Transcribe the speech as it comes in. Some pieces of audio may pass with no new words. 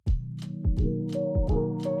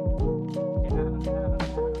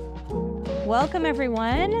Welcome,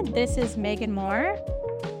 everyone. This is Megan Moore.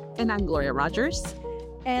 And I'm Gloria Rogers.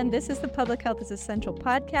 And this is the Public Health is Essential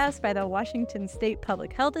podcast by the Washington State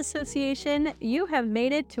Public Health Association. You have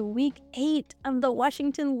made it to week 8 of the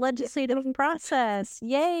Washington legislative process.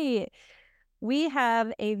 Yay! We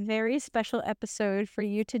have a very special episode for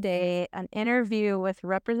you today, an interview with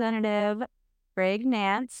Representative Greg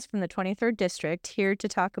Nance from the 23rd District, here to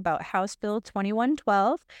talk about House Bill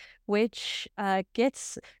 2112, which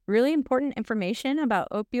gets really important information about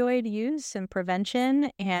opioid use and prevention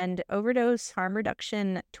and overdose harm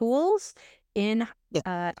reduction tools in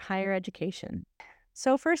higher education.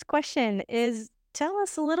 So first question is, tell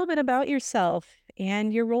us a little bit about yourself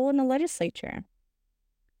and your role in the legislature.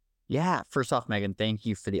 Yeah, first off, Megan, thank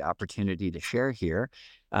you for the opportunity to share here.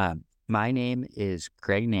 My name is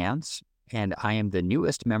Greg Nance, and I am the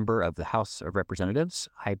newest member of the House of Representatives.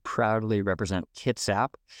 I proudly represent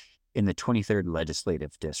Kitsap in the 23rd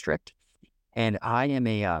Legislative District, and I am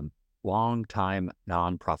a longtime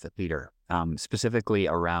nonprofit leader, specifically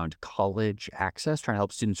around college access, trying to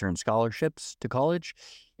help students earn scholarships to college,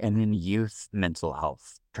 and then youth mental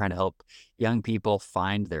health, trying to help young people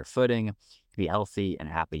find their footing, be healthy and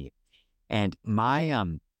happy. And my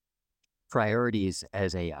priorities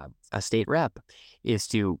as a state rep is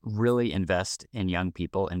to really invest in young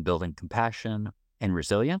people and building compassion and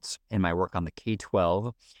resilience in my work on the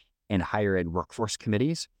K-12 and higher ed workforce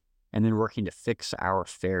committees, and then working to fix our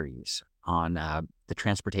ferries on the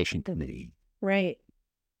transportation committee. Right.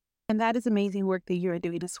 And that is amazing work that you're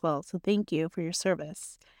doing as well. So thank you for your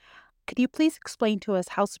service. Could you please explain to us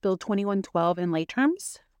House Bill 2112 in lay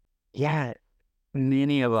terms? Yeah,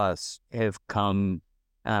 many of us have come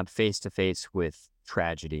face to face with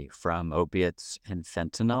tragedy from opiates and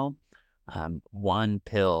fentanyl. One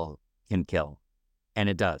pill can kill, and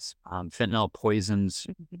it does. Fentanyl poisons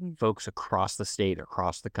folks across the state,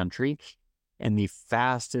 across the country, and the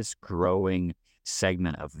fastest growing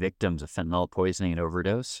segment of victims of fentanyl poisoning and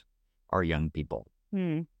overdose are young people.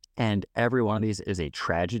 And every one of these is a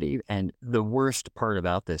tragedy. And the worst part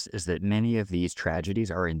about this is that many of these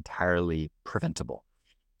tragedies are entirely preventable.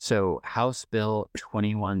 So House Bill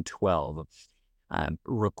 2112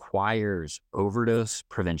 requires overdose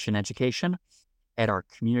prevention education at our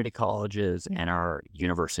community colleges and our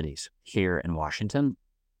universities here in Washington,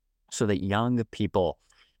 so that young people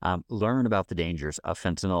learn about the dangers of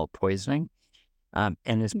fentanyl poisoning. And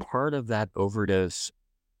as part of that overdose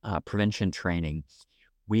prevention training,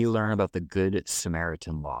 we learn about the Good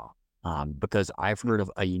Samaritan law, because I've heard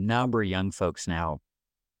of a number of young folks now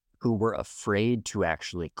who were afraid to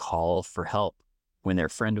actually call for help when their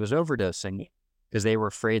friend was overdosing because they were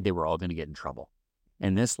afraid they were all going to get in trouble.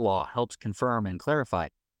 And this law helps confirm and clarify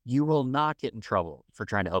you will not get in trouble for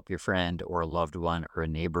trying to help your friend or a loved one or a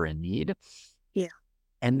neighbor in need. Yeah.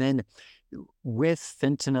 And then with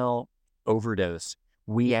fentanyl overdose,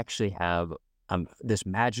 we actually have this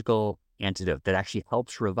magical antidote that actually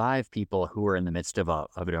helps revive people who are in the midst of an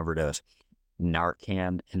overdose,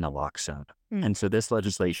 Narcan and naloxone. And so this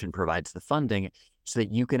legislation provides the funding so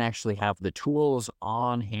that you can actually have the tools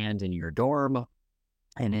on hand in your dorm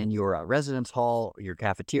and in your residence hall, your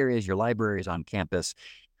cafeterias, your libraries on campus,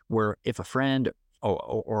 where if a friend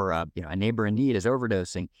or a neighbor in need is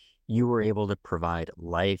overdosing, you were able to provide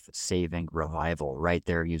life-saving revival right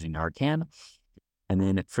there using Narcan. And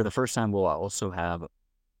then for the first time, we'll also have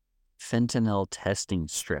fentanyl testing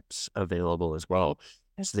strips available as well.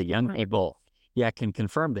 So the young people can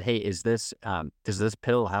confirm that, hey, is this does this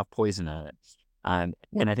pill have poison in it? And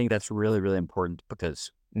I think that's really, really important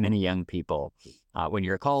because many young people, when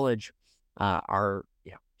you're at college, are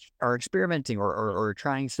experimenting or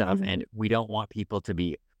trying stuff, and we don't want people to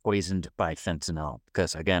be poisoned by fentanyl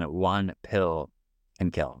because, again, one pill can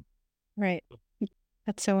kill. Right.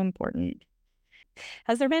 That's so important.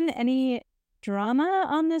 Has there been any drama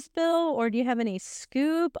on this bill, or do you have any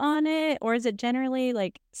scoop on it, or is it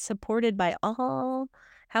generally supported by all?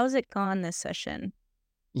 How's it gone this session?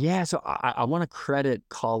 Yeah, so I want to credit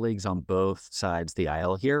colleagues on both sides of the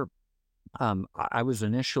aisle here. I was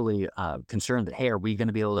initially concerned that, hey, are we going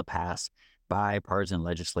to be able to pass bipartisan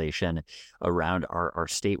legislation around our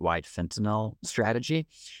statewide fentanyl strategy?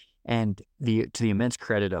 And to the immense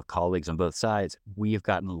credit of colleagues on both sides, we have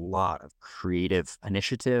gotten a lot of creative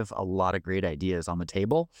initiative, a lot of great ideas on the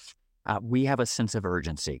table. We have a sense of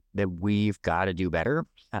urgency that we've got to do better.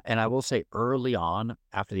 And I will say early on,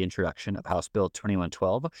 after the introduction of House Bill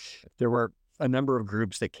 2112, there were a number of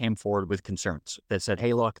groups that came forward with concerns that said,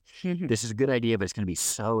 hey, look, this is a good idea, but it's going to be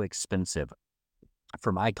so expensive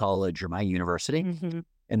for my college or my university.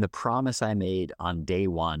 And the promise I made on day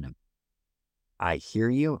one I hear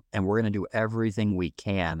you, and we're going to do everything we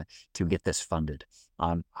can to get this funded.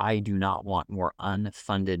 I do not want more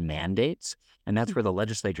unfunded mandates. And that's where the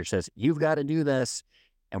legislature says, you've got to do this,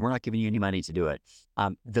 and we're not giving you any money to do it.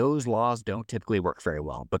 Those laws don't typically work very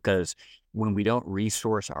well, because when we don't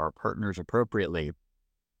resource our partners appropriately,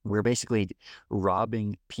 we're basically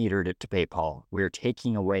robbing Peter to pay Paul. We're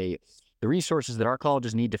taking away the resources that our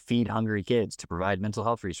colleges need to feed hungry kids, to provide mental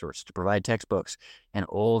health resources, to provide textbooks, and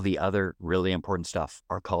all the other really important stuff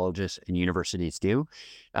our colleges and universities do.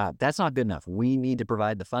 That's not good enough. We need to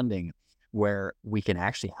provide the funding where we can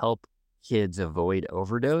actually help kids avoid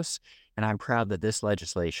overdose. And I'm proud that this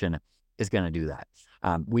legislation is going to do that.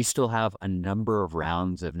 We still have a number of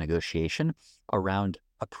rounds of negotiation around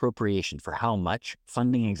appropriation for how much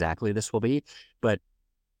funding exactly this will be. But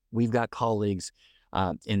we've got colleagues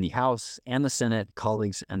in the House and the Senate,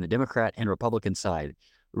 colleagues on the Democrat and Republican side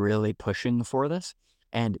really pushing for this.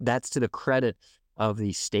 And that's to the credit of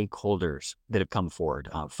the stakeholders that have come forward,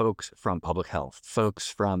 folks from public health, folks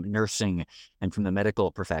from nursing and from the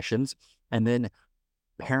medical professions, and then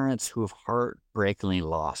parents who have heartbreakingly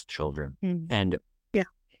lost children, and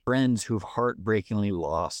friends who've heartbreakingly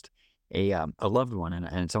lost a loved one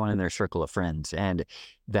and someone in their circle of friends. And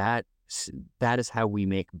that is how we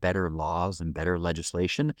make better laws and better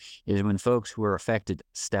legislation, is when folks who are affected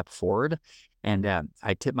step forward. And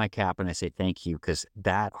I tip my cap and I say thank you, because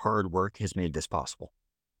that hard work has made this possible.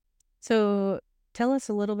 So tell us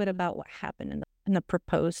a little bit about what happened in the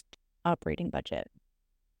proposed operating budget.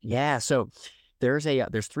 Yeah, so there's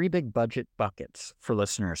three big budget buckets for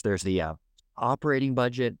listeners. There's the operating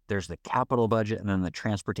budget, there's the capital budget, and then the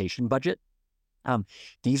transportation budget.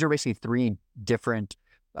 These are basically three different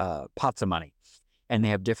pots of money, and they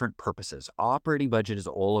have different purposes. Operating budget is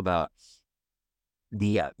all about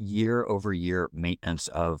the year-over-year maintenance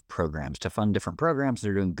of programs, to fund different programs that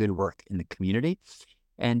are doing good work in the community.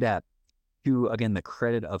 And to, again, the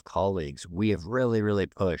credit of colleagues, we have really, really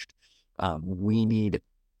pushed. We need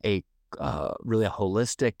a really a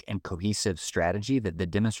holistic and cohesive strategy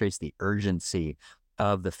that demonstrates the urgency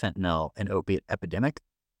of the fentanyl and opiate epidemic.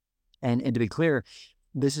 And to be clear,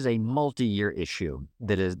 this is a multi-year issue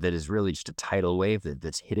that is really just a tidal wave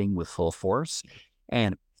that's hitting with full force.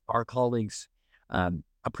 And our colleagues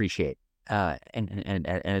appreciate, and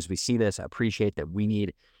as we see this, appreciate that we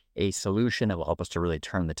need a solution that will help us to really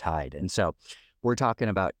turn the tide. And so we're talking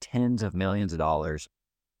about tens of millions of dollars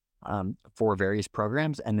for various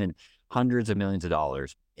programs, and then hundreds of millions of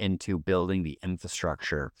dollars into building the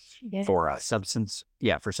infrastructure for substance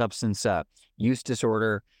use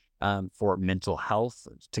disorder, for mental health,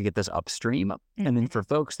 to get this upstream. And then for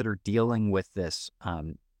folks that are dealing with this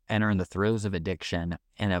and are in the throes of addiction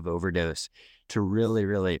and of overdose, to really,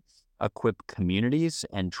 really equip communities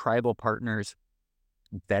and tribal partners,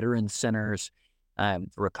 veteran centers,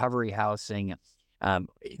 recovery housing.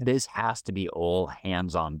 This has to be all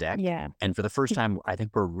hands on deck. Yeah. And for the first time, I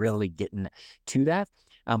think we're really getting to that.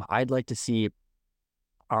 I'd like to see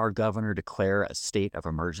our governor declare a state of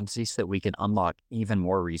emergency so that we can unlock even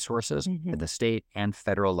more resources at the state and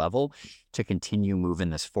federal level to continue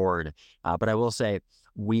moving this forward. But I will say,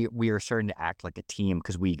 we are starting to act like a team,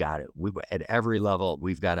 because we got it. At every level,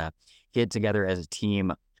 we've got to get together as a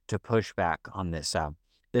team to push back on this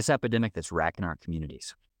this epidemic that's racking our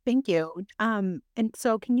communities. Thank you. And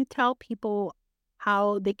so can you tell people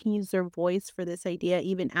how they can use their voice for this idea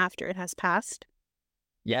even after it has passed?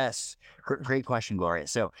 Yes. Great question, Gloria.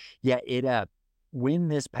 So yeah, when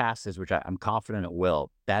this passes, which I'm confident it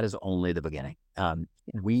will, that is only the beginning.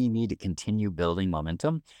 We need to continue building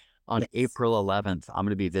momentum. On April 11th, I'm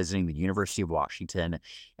going to be visiting the University of Washington,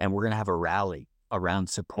 and we're going to have a rally around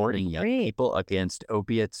supporting young people against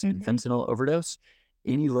opiates and fentanyl overdose.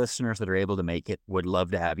 Any listeners that are able to make it, would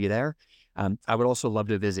love to have you there. I would also love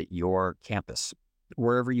to visit your campus.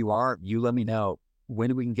 Wherever you are, you let me know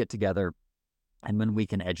when we can get together and when we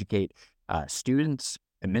can educate students,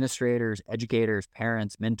 administrators, educators,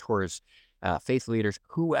 parents, mentors, faith leaders,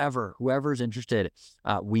 whoever's interested.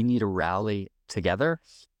 We need to rally together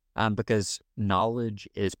because knowledge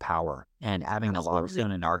is power, and having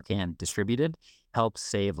naloxone and Narcan distributed helps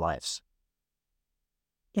save lives.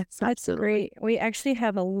 Yes, that's great. We actually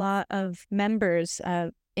have a lot of members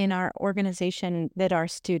in our organization that are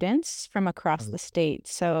students from across the state.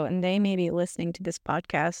 So, and they may be listening to this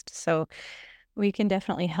podcast. So we can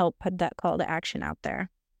definitely help put that call to action out there.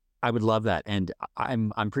 I would love that. And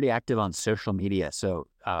I'm pretty active on social media. So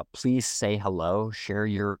please say hello, share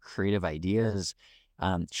your creative ideas,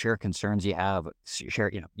 share concerns you have,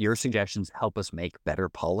 share your suggestions, help us make better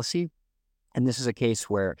policy. And this is a case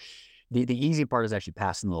where the easy part is actually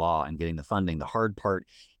passing the law and getting the funding. The hard part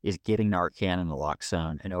is getting Narcan and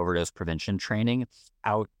naloxone and overdose prevention training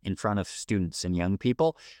out in front of students and young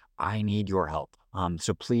people. I need your help.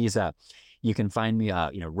 So please, you can find me,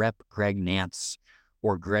 Rep Greg Nance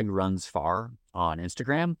or Greg Runs Far on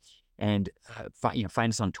Instagram, and find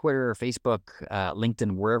us on Twitter, Facebook,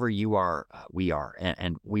 LinkedIn, wherever you are, we are,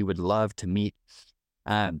 and we would love to meet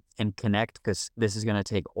and connect, because this is going to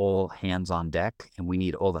take all hands on deck, and we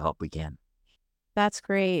need all the help we can. That's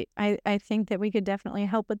great. I think that we could definitely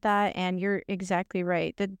help with that. And you're exactly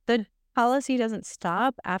right. The policy doesn't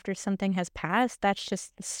stop after something has passed. That's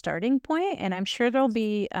just the starting point. And I'm sure there'll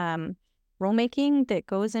be rulemaking that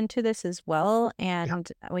goes into this as well.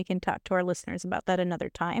 And we can talk to our listeners about that another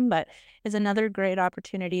time. But it's another great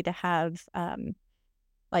opportunity to have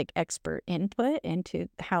expert input into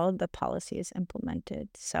how the policy is implemented.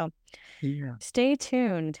 So stay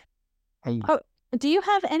tuned. Hey. Oh, do you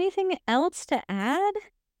have anything else to add?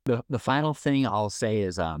 The final thing I'll say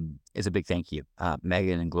is a big thank you,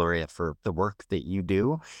 Megan and Gloria, for the work that you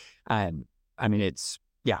do. I mean, this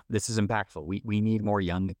is impactful. We need more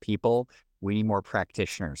young people. We need more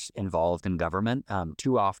practitioners involved in government.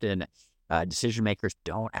 Too often, decision makers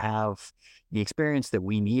don't have the experience that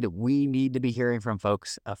we need. We need to be hearing from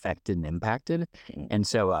folks affected and impacted. And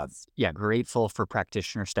so, grateful for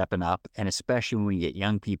practitioners stepping up, and especially when we get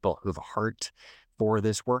young people who have a heart for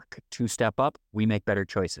this work to step up, we make better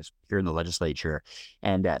choices here in the legislature.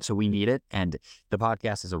 And so we need it. And the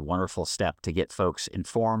podcast is a wonderful step to get folks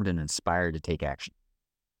informed and inspired to take action.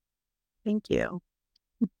 Thank you.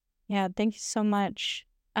 Yeah, thank you so much.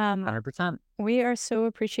 100%. We are so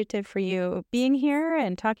appreciative for you being here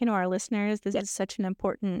and talking to our listeners. This is such an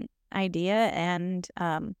important idea. And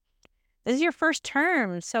this is your first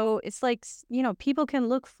term. So it's like, people can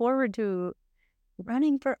look forward to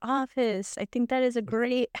running for office. I think that is a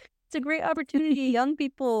great opportunity. Young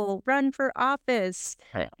people, run for office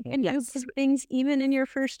and do things even in your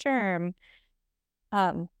first term.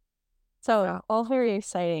 So all very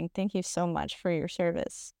exciting. Thank you so much for your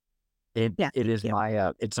service. It is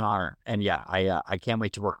it's an honor. And I can't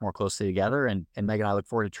wait to work more closely together. And Megan, I look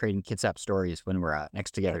forward to trading Kitsap stories when we're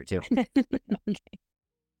next together too. Okay.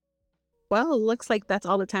 Well, it looks like that's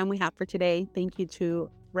all the time we have for today. Thank you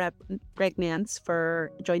to Rep Greg Nance for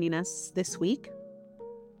joining us this week.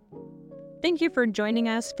 Thank you for joining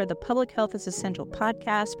us for the Public Health is Essential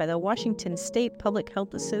podcast by the Washington State Public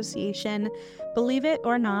Health Association. Believe it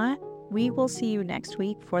or not, we will see you next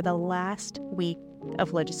week for the last week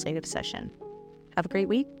of legislative session. Have a great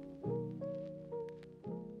week.